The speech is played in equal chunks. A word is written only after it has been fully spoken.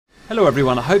Hello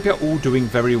everyone, I hope you're all doing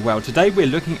very well. Today we're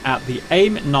looking at the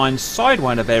Aim-9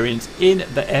 Sidewinder variants in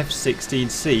the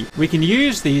F-16C. We can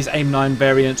use these Aim-9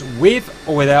 variants with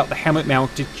or without the helmet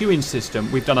mounted queuing system.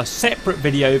 We've done a separate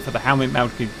video for the helmet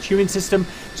mounted queuing system,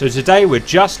 so today we're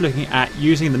just looking at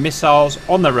using the missiles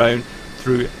on their own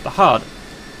through the HUD.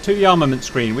 To the armament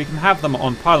screen, we can have them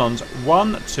on pylons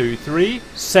 1, 2, 3,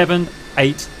 7,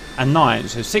 8 and 9,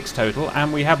 so 6 total,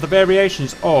 and we have the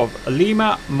variations of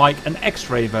Lima, Mike and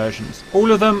X-ray versions.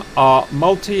 All of them are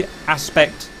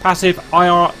multi-aspect passive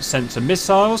IR sensor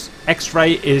missiles.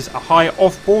 X-ray is a high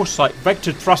off-bore sight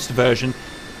vector thrust version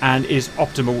and is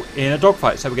optimal in a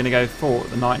dogfight, so we're going to go for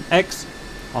the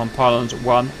 9X on pylons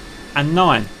 1 and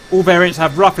 9. All variants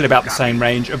have roughly about the same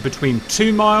range of between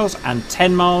 2 miles and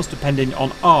 10 miles depending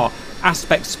on our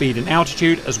aspect, speed and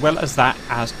altitude, as well as that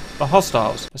as the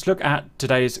hostiles. Let's look at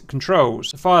today's controls.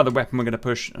 To fire the weapon, we're going to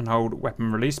push and hold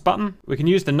weapon release button. We can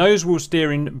use the nose wheel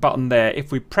steering button there.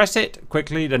 If we press it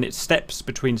quickly, then it steps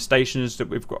between stations that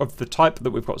we've got of the type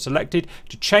that we've got selected.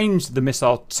 To change the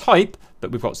missile type that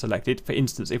we've got selected, for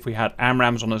instance, if we had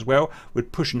AMRAAMs on as well,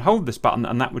 we'd push and hold this button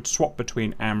and that would swap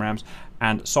between AMRAAMs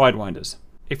and Sidewinders.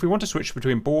 If we want to switch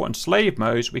between bore and slave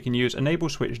modes, we can use enable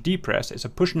switch depress. It's a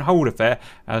push and hold affair,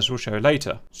 as we'll show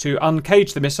later. To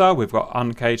uncage the missile, we've got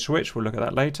uncage switch. We'll look at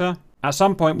that later. At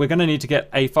some point, we're going to need to get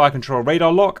a fire control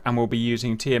radar lock, and we'll be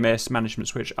using TMS management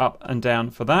switch up and down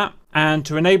for that. And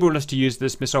to enable us to use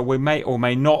this missile, we may or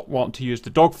may not want to use the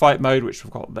dogfight mode, which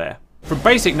we've got there. For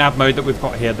basic nav mode that we've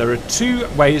got here, there are 2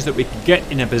 ways that we can get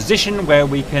in a position where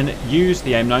we can use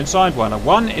the Aim-9 Sidewinder.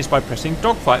 One is by pressing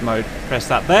dogfight mode. Press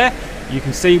that there. You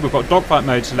can see we've got dogfight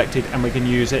mode selected and we can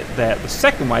use it there. The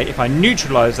second way, if I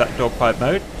neutralize that dogfight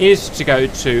mode, is to go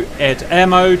to air-to-air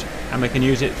mode, and we can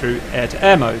use it through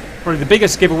air-to-air mode. Probably the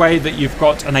biggest giveaway that you've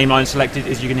got an Aim-9 selected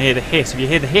is you can hear the hiss. If you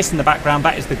hear the hiss in the background,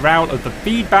 that is the growl of the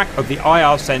feedback of the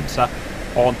IR sensor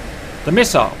on the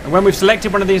missile. And when we've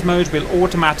selected one of these modes, we'll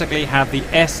automatically have the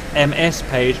SMS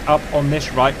page up on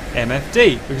this right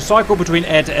MFD. We can cycle between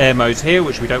air-to-air modes here,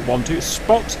 which we don't want to.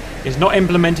 Spot is not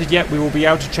implemented yet. We will be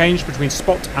able to change between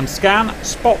spot and scan.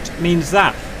 Spot means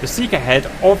that the seeker head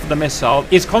of the missile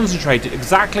is concentrated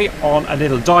exactly on a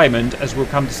little diamond, as we'll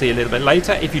come to see a little bit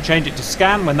later. If you change it to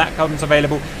scan, when that comes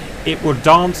available, it will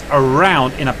dance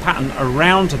around in a pattern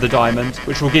around the diamond,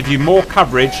 which will give you more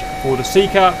coverage for the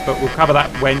seeker, but we'll cover that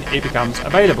when it becomes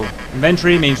available.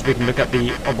 Inventory means we can look at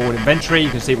the onboard inventory. You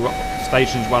can see we've got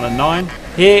stations 1 and 9.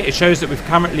 Here it shows that we've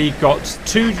currently got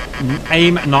 2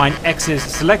 Aim-9Xs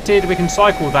selected. We can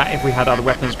cycle that if we had other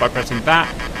weapons by pressing that,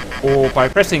 or by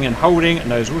pressing and holding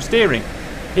nose wheel steering.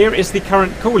 Here is the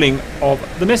current cooling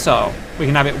of the missile. We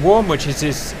can have it warm, which is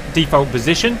its default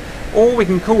position, or we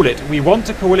can cool it. We want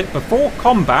to cool it before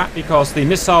combat because the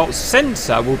missile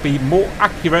sensor will be more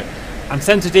accurate and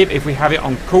sensitive if we have it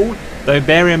on cool, though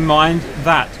bear in mind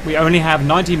that we only have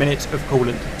 90 minutes of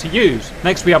coolant to use.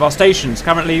 Next we have our stations.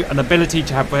 Currently an ability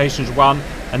to have stations 1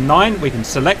 and 9. We can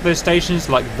select those stations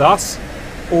like thus,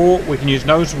 or we can use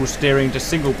nose wheel steering to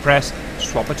single press to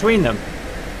swap between them.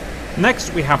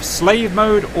 Next we have slave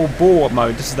mode or bore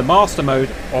mode. This is the master mode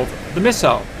of the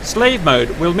missile. Slave mode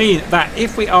will mean that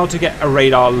if we are to get a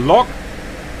radar lock,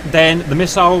 then the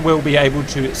missile will be able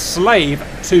to slave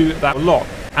to that lock.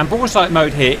 And bore sight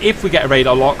mode here, if we get a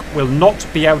radar lock, will not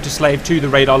be able to slave to the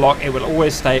radar lock. It will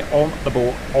always stay on the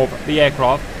bore of the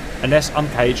aircraft unless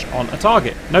uncaged on a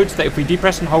target. Note that if we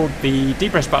depress and hold the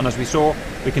depress button as we saw,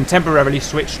 we can temporarily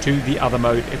switch to the other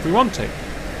mode if we want to.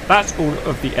 That's all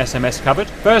of the SMS covered.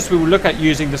 First we will look at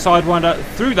using the Sidewinder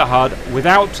through the HUD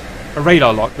without a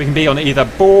radar lock. We can be on either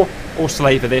bore or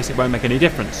slave for this, it won't make any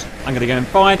difference. I'm going to go and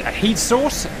find a heat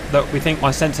source that we think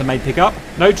my sensor may pick up.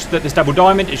 Note that this double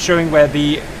diamond is showing where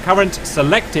the current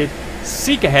selected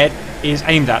seeker head is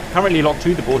aimed at, currently locked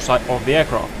to the bore sight of the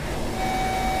aircraft.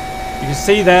 You can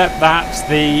see there that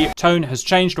the tone has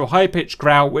changed to a high-pitched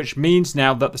growl, which means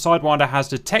now that the Sidewinder has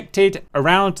detected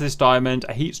around this diamond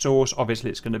a heat source.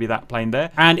 Obviously, it's going to be that plane there.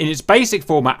 And in its basic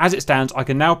format, as it stands, I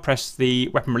can now press the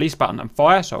weapon release button and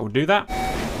fire, so I'll do that.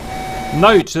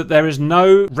 Note that there is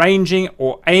no ranging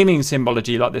or aiming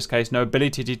symbology like this case, no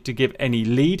ability to give any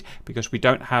lead, because we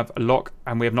don't have a lock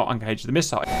and we have not uncaged the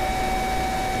missile.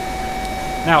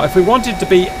 Now, if we wanted to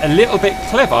be a little bit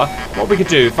clever, what we could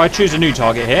do, if I choose a new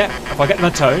target here, if I get the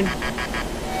tone,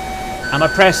 and I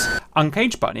press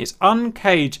uncage button, it's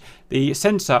uncage the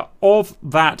sensor of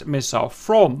that missile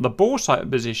from the bore sight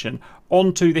position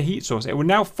onto the heat source. It will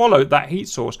now follow that heat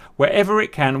source wherever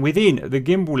it can within the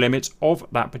gimbal limits of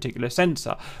that particular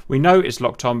sensor. We know it's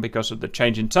locked on because of the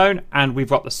change in tone, and we've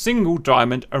got the single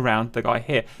diamond around the guy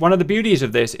here. One of the beauties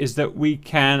of this is that we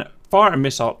can fire a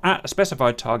missile at a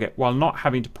specified target while not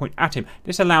having to point at him.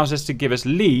 This allows us to give us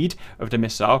lead of the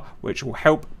missile, which will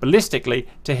help ballistically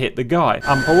to hit the guy.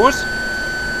 Unpause.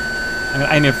 I'm going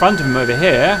to aim in front of him over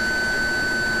here.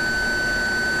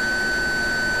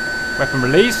 Weapon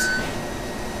release.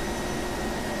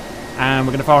 And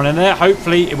we're going to fire in there.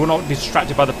 Hopefully it will not be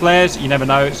distracted by the flares. You never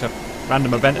know. It's a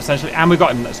random event essentially. And we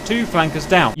got him. That's 2 flankers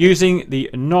down using the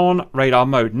non-radar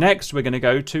mode. Next we're going to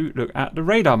go to look at the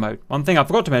radar mode. One thing I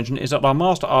forgot to mention is that our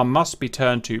master arm must be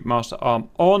turned to master arm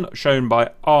on, shown by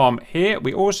arm here.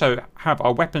 We also have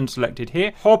our weapon selected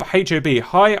here. HOB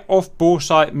high off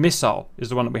boresight missile is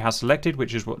the one that we have selected,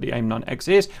 which is what the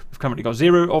Aim-9X is. We've currently got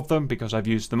 0 of them because I've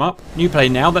used them up. New play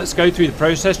now. Let's go through the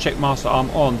process. Check master arm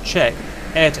on, check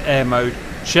air-to-air mode,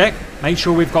 check. Make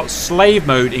sure we've got slave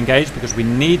mode engaged because we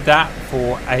need that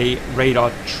for a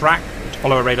radar track, to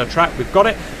follow a radar track. We've got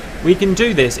it. We can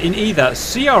do this in either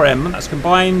CRM, that's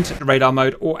combined radar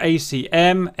mode, or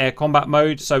ACM, air combat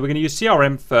mode. So we're going to use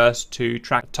CRM first to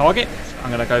track target. So I'm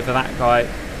going to go for that guy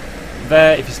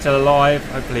there. If he's still alive,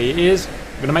 hopefully he is.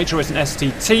 We're going to make sure it's an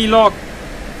STT lock.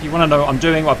 If you want to know what I'm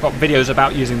doing, I've got videos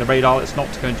about using the radar. It's not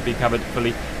going to be covered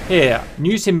fully here.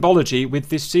 New symbology with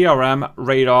this CRM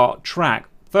radar track.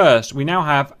 First, we now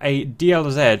have a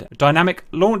DLZ, dynamic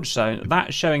launch zone.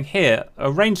 That's showing here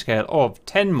a range scale of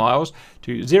 10 miles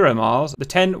to 0 miles. The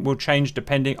 10 will change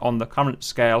depending on the current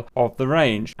scale of the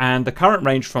range. And the current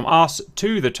range from us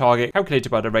to the target, calculated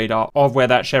by the radar, of where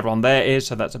that chevron there is,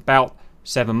 so that's about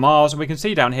 7 miles. And we can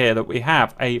see down here that we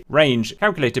have a range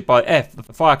calculated by F, the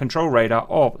fire control radar,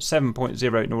 of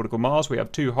 7.0 nautical miles. We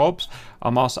have 2 hobs.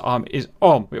 Our master arm is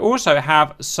on. We also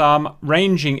have some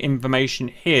ranging information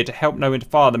here to help know when to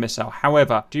fire the missile.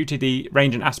 However, due to the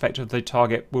range and aspect of the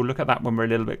target, we'll look at that when we're a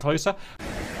little bit closer.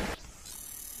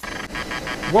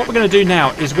 What we're going to do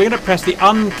now is we're going to press the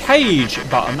uncage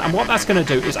button, and what that's going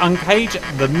to do is uncage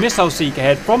the missile seeker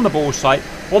head from the ball sight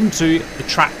onto the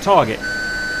tracked target.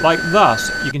 Like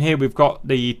thus. You can hear we've got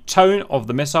the tone of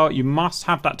the missile. You must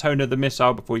have that tone of the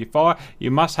missile before you fire. You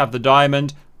must have the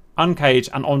diamond uncaged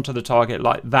and onto the target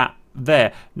like that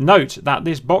there. Note that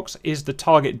this box is the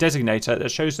target designator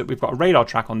that shows that we've got a radar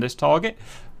track on this target.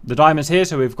 The diamond's here,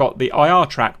 so we've got the IR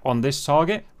track on this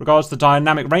target. Regards to the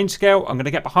dynamic range scale, I'm going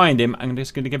to get behind him and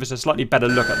it's going to give us a slightly better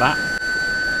look at that.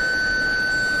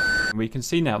 We can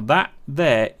see now that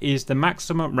there is the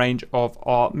maximum range of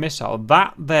our missile.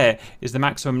 That there is the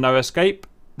maximum no escape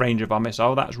range of our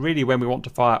missile. That's really when we want to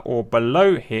fire or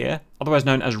below here, otherwise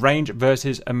known as range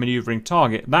versus a maneuvering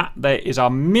target. That there is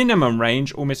our minimum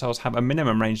range. All missiles have a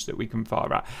minimum range that we can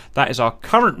fire at. That is our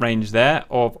current range there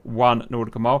of 1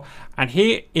 nautical mile. And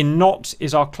here in knots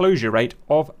is our closure rate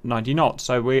of 90 knots.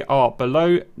 So we are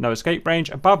below no escape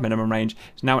range, above minimum range.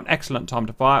 It's now an excellent time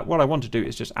to fire. What I want to do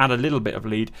is just add a little bit of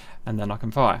lead and then I can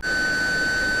fire.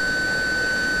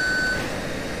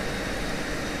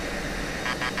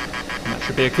 That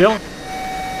should be a kill.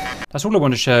 That's all I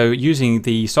want to show using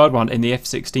the Sidewinder in the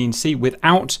F-16C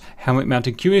without helmet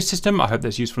mounted cueing system. I hope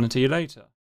that's useful and see you later.